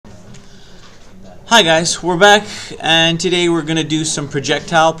Hi guys, we're back and today we're going to do some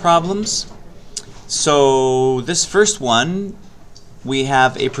projectile problems. So this first one, we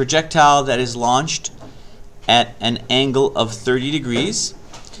have a projectile that is launched at an angle of 30 degrees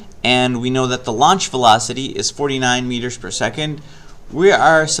and we know that the launch velocity is 49 meters per second. We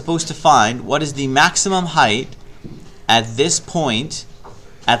are supposed to find what is the maximum height at this point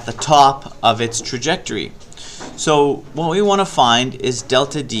at the top of its trajectory. So what we want to find is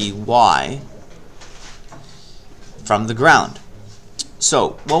delta dy from the ground.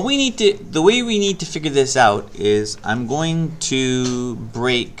 So what we need to, the way we need to figure this out is I'm going to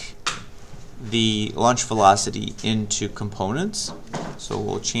break the launch velocity into components. So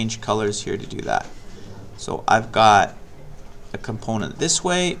we'll change colors here to do that. So I've got a component this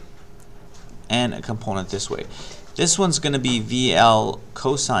way and a component this way. This one's going to be VL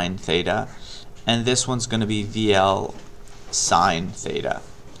cosine theta and this one's going to be VL sine theta.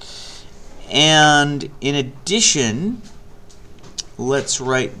 And in addition, let's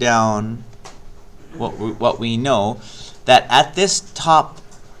write down what we know, that at this top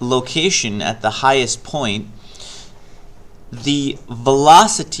location, at the highest point, the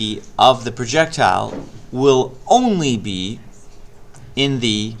velocity of the projectile will only be in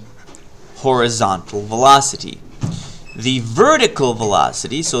the horizontal velocity. The vertical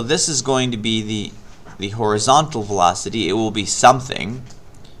velocity, so this is going to be the horizontal velocity, it will be something.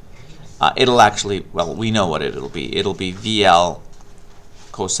 It'll actually, well, we know what it'll be. It'll be VL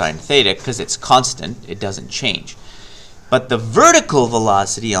cosine theta because it's constant. It doesn't change. But the vertical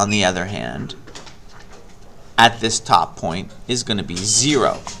velocity, on the other hand, at this top point is going to be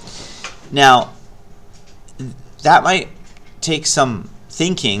 0. Now, that might take some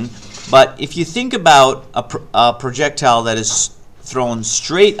thinking, but if you think about a projectile that is thrown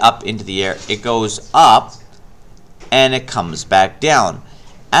straight up into the air, it goes up and it comes back down.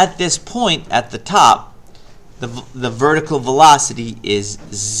 At this point, at the top, the vertical velocity is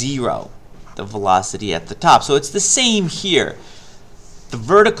 0, the velocity at the top. So it's the same here. The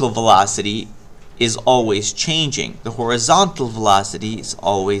vertical velocity is always changing. The horizontal velocity is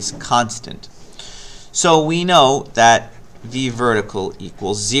always constant. So we know that V vertical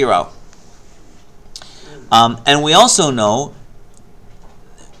equals 0. And we also know,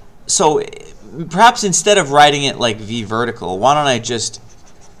 so perhaps instead of writing it like V vertical, why don't I just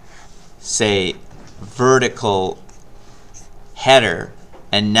say vertical header,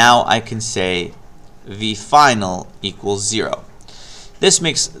 and now I can say V final equals 0. This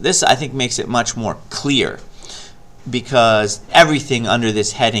I think makes it much more clear because everything under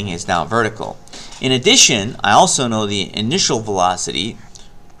this heading is now vertical. In addition, I also know the initial velocity,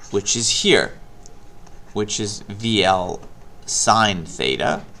 which is here, which is VL sine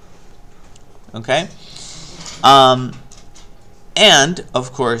theta. Okay? And,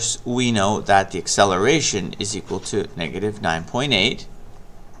 of course, we know that the acceleration is equal to negative 9.8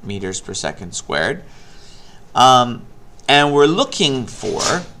 meters per second squared. And we're looking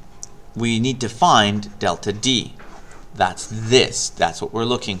for, we need to find delta D. That's this. That's what we're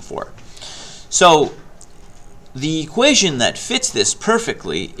looking for. So the equation that fits this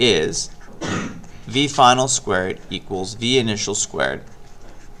perfectly is V final squared equals V initial squared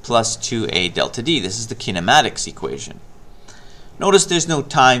plus 2a delta D. This is the kinematics equation. Notice there's no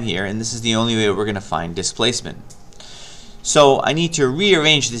time here, and this is the only way we're going to find displacement. So I need to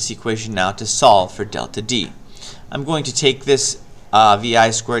rearrange this equation now to solve for delta D. I'm going to take this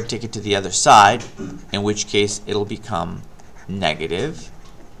VI squared, take it to the other side, in which case it'll become negative.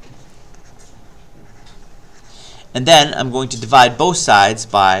 And then I'm going to divide both sides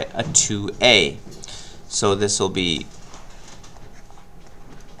by a 2a. So this will be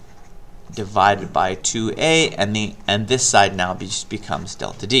divided by 2a, and this side now just becomes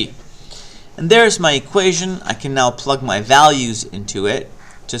delta D. And there's my equation. I can now plug my values into it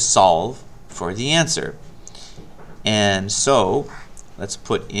to solve for the answer. And so let's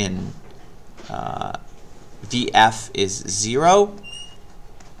put in VF is 0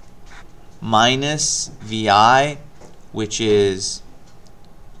 minus VI, which is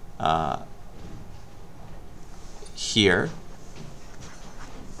here,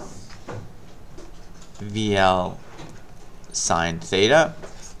 VL sine theta,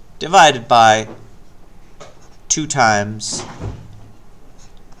 divided by 2 times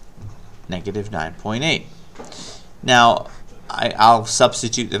negative 9.8. Now, I'll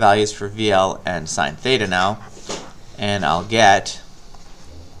substitute the values for VL and sine theta now, and I'll get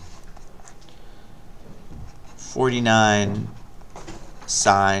 49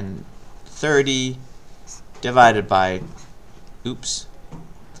 sine 30 divided by,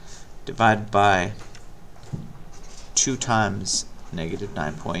 divided by 2 times negative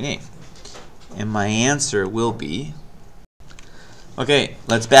 9.8. And my answer will be, okay,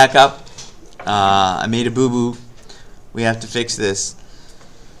 let's back up. I made a boo-boo. We have to fix this.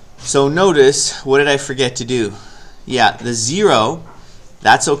 So notice, what did I forget to do? Yeah, the 0,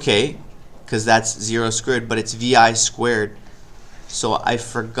 that's okay, because that's 0 squared, but it's vi squared. So I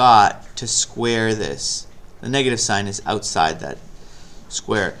forgot to square this. The negative sign is outside that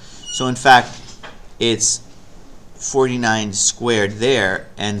square. So in fact, it's 49 squared there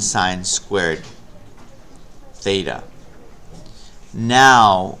and sine squared theta.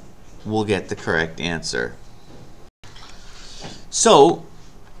 Now we'll get the correct answer. So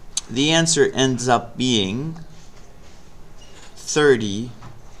the answer ends up being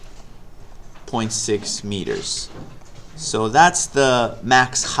 30.6 meters. So that's the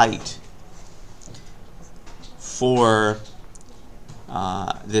max height for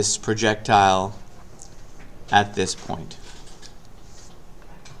this projectile at this point.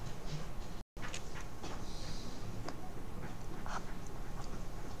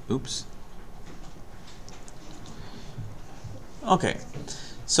 Oops. Okay,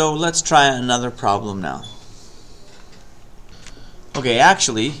 so let's try another problem now. Okay,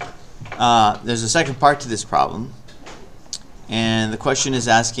 actually, there's a second part to this problem, and the question is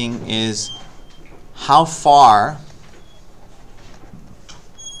asking is how far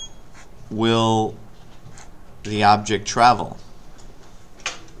will the object travel?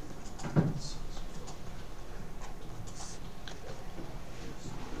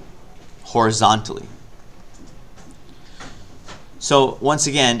 Horizontally. So once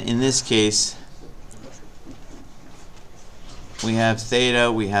again, in this case, we have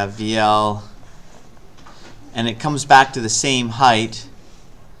theta, we have VL, and it comes back to the same height.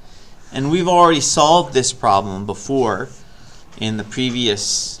 And we've already solved this problem before in the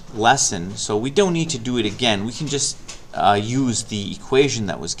previous lesson, so we don't need to do it again. We can just use the equation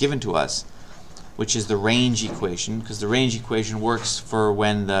that was given to us, which is the range equation, because the range equation works for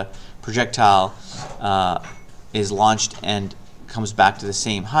when the projectile is launched and comes back to the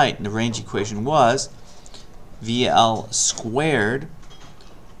same height. And the range equation was VL squared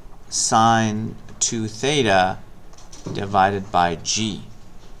sine 2 theta divided by g.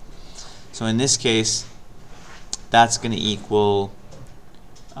 So in this case, that's going to equal,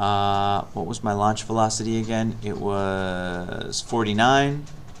 what was my launch velocity again? It was 49.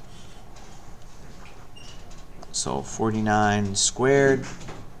 So 49 squared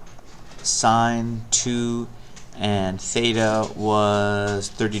sine 2, and theta was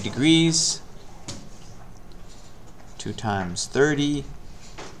 30 degrees. 2 times 30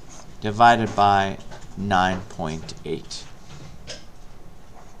 divided by 9.8.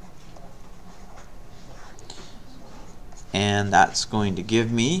 And that's going to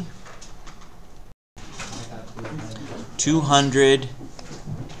give me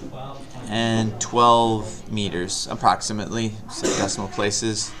 212 meters, approximately, some decimal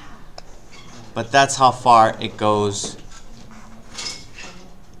places. But that's how far it goes.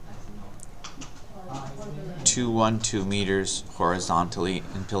 212 meters horizontally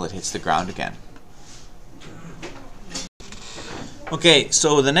until it hits the ground again. Okay,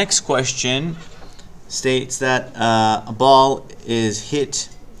 so the next question states that a ball is hit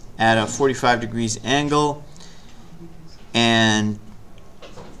at a 45 degrees angle and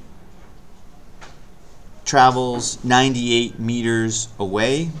travels 98 meters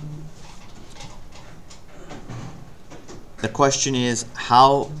away. The question is,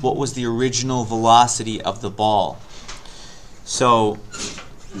 what was the original velocity of the ball? So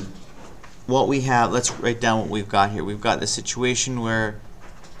what we have, let's write down what we've got here. We've got the situation where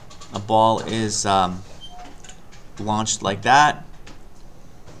a ball is launched like that,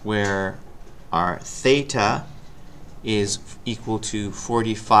 where our theta is equal to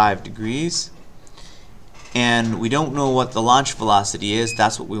 45 degrees. And we don't know what the launch velocity is.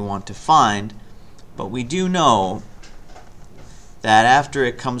 That's what we want to find. But we do know that after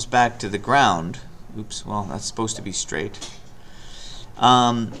it comes back to the ground, oops, well, that's supposed to be straight.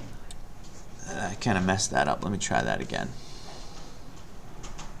 I kind of messed that up. Let me try that again.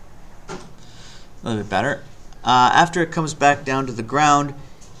 A little bit better. After it comes back down to the ground,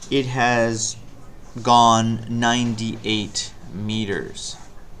 it has gone 98 meters.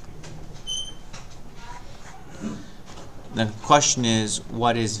 The question is,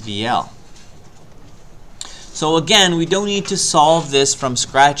 what is VL? So again, we don't need to solve this from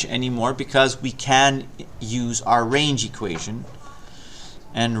scratch anymore because we can use our range equation.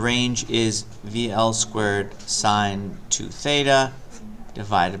 And range is VL squared sine 2 theta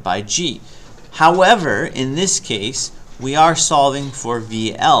divided by g. However, in this case, we are solving for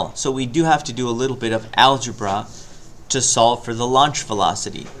VL. So we do have to do a little bit of algebra to solve for the launch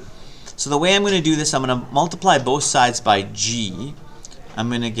velocity. So the way I'm going to do this, I'm going to multiply both sides by g. I'm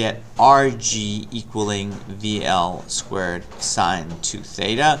going to get rg equaling VL squared sine 2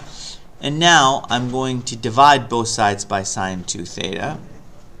 theta. And now I'm going to divide both sides by sine 2 theta.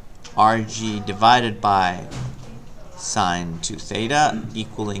 Rg divided by sine 2 theta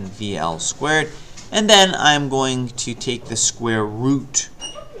equaling VL squared. And then I'm going to take the square root.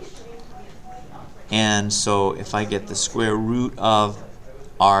 And so if I get the square root of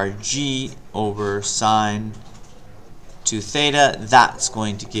Rg over sine 2 theta, that's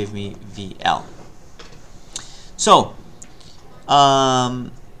going to give me VL. So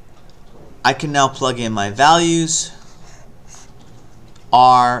I can now plug in my values.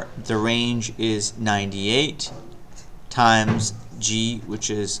 R, the range is 98, times G,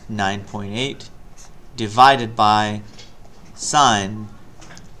 which is 9.8, divided by sine,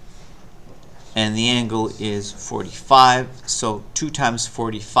 and the angle is 45. So 2 times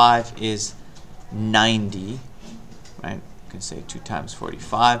 45 is 90, right? You can say 2 times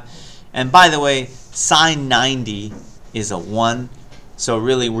 45. And by the way, sine 90 is a 1. So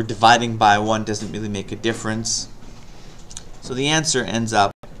really, we're dividing by 1 doesn't really make a difference. So the answer ends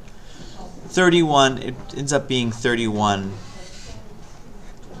up 31. It ends up being 31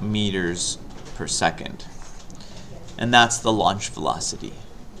 meters per second. And that's the launch velocity.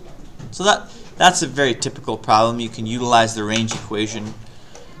 So that's a very typical problem. You can utilize the range equation.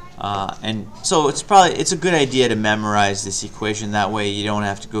 And so it's a good idea to memorize this equation. That way you don't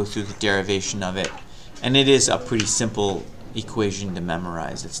have to go through the derivation of it. And it is a pretty simple equation to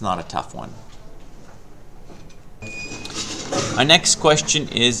memorize. It's not a tough one. Our next question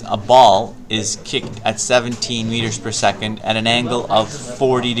is, a ball is kicked at 17 meters per second at an angle of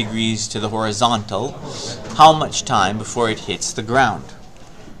 40 degrees to the horizontal. How much time before it hits the ground?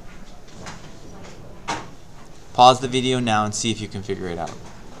 Pause the video now and see if you can figure it out.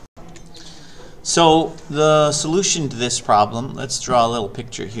 So the solution to this problem, let's draw a little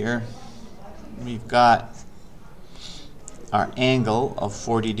picture here. We've got our angle of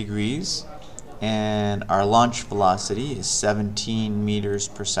 40 degrees and our launch velocity is 17 meters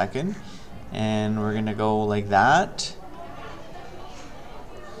per second, and we're going to go like that.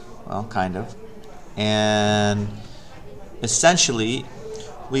 Well, kind of. And essentially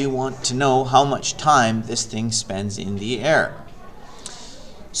we want to know how much time this thing spends in the air.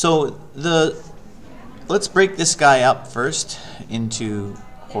 So let's break this guy up first into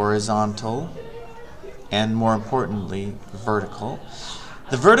horizontal and, more importantly, vertical.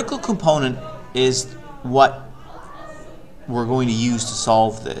 The vertical component is what we're going to use to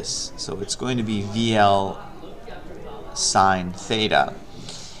solve this. So it's going to be VL sine theta.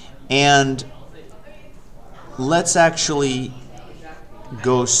 And let's actually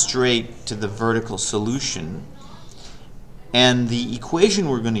go straight to the vertical solution. And the equation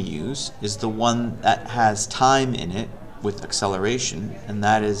we're going to use is the one that has time in it with acceleration, and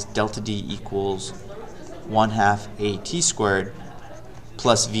that is delta D equals 1/2 AT squared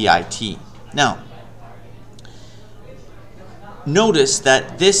plus VIT. Now, notice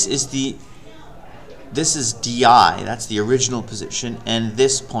that this is DI, that's the original position, and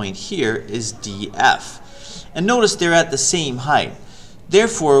this point here is DF. And notice they're at the same height.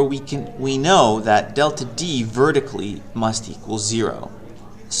 Therefore, we know that delta D vertically must equal 0.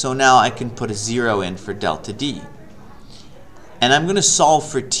 So now I can put a 0 in for delta D. And I'm going to solve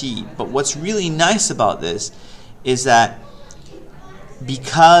for T. But what's really nice about this is that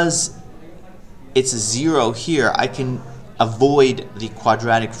because it's a 0 here, I can avoid the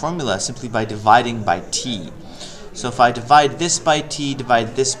quadratic formula simply by dividing by T. So if I divide this by T,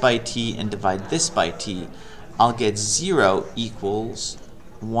 divide this by T, and divide this by T, I'll get 0 equals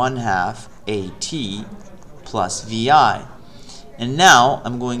 1/2 AT plus VI. And now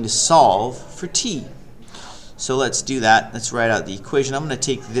I'm going to solve for T. So let's do that. Let's write out the equation. I'm going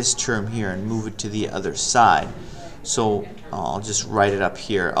to take this term here and move it to the other side. So I'll just write it up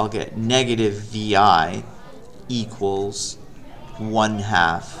here. I'll get negative VI equals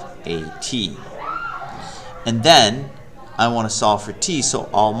 1/2 AT. And then I want to solve for T, so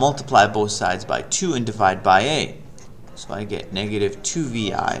I'll multiply both sides by 2 and divide by A. So I get negative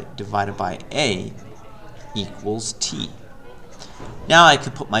 2VI divided by A equals T. Now I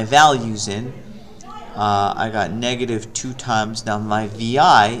can put my values in. I got negative 2 times, now my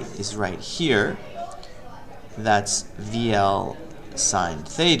VI is right here. That's VL sine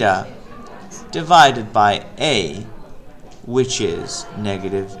theta divided by A, which is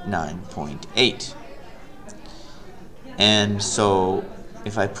negative 9.8. And so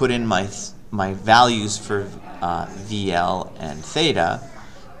if I put in my values for VL and theta,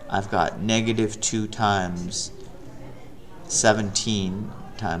 I've got negative 2 times 17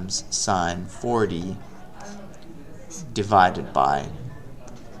 times sine 40 divided by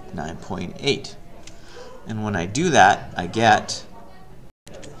 9.8. And when I do that, I get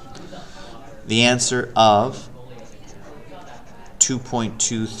the answer of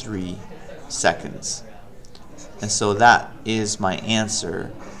 2.23 seconds. And so that is my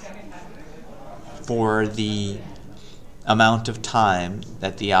answer for the amount of time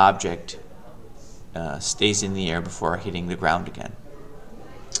that the object stays in the air before hitting the ground again.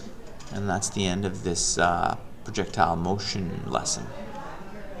 And that's the end of this projectile motion lesson.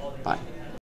 Bye.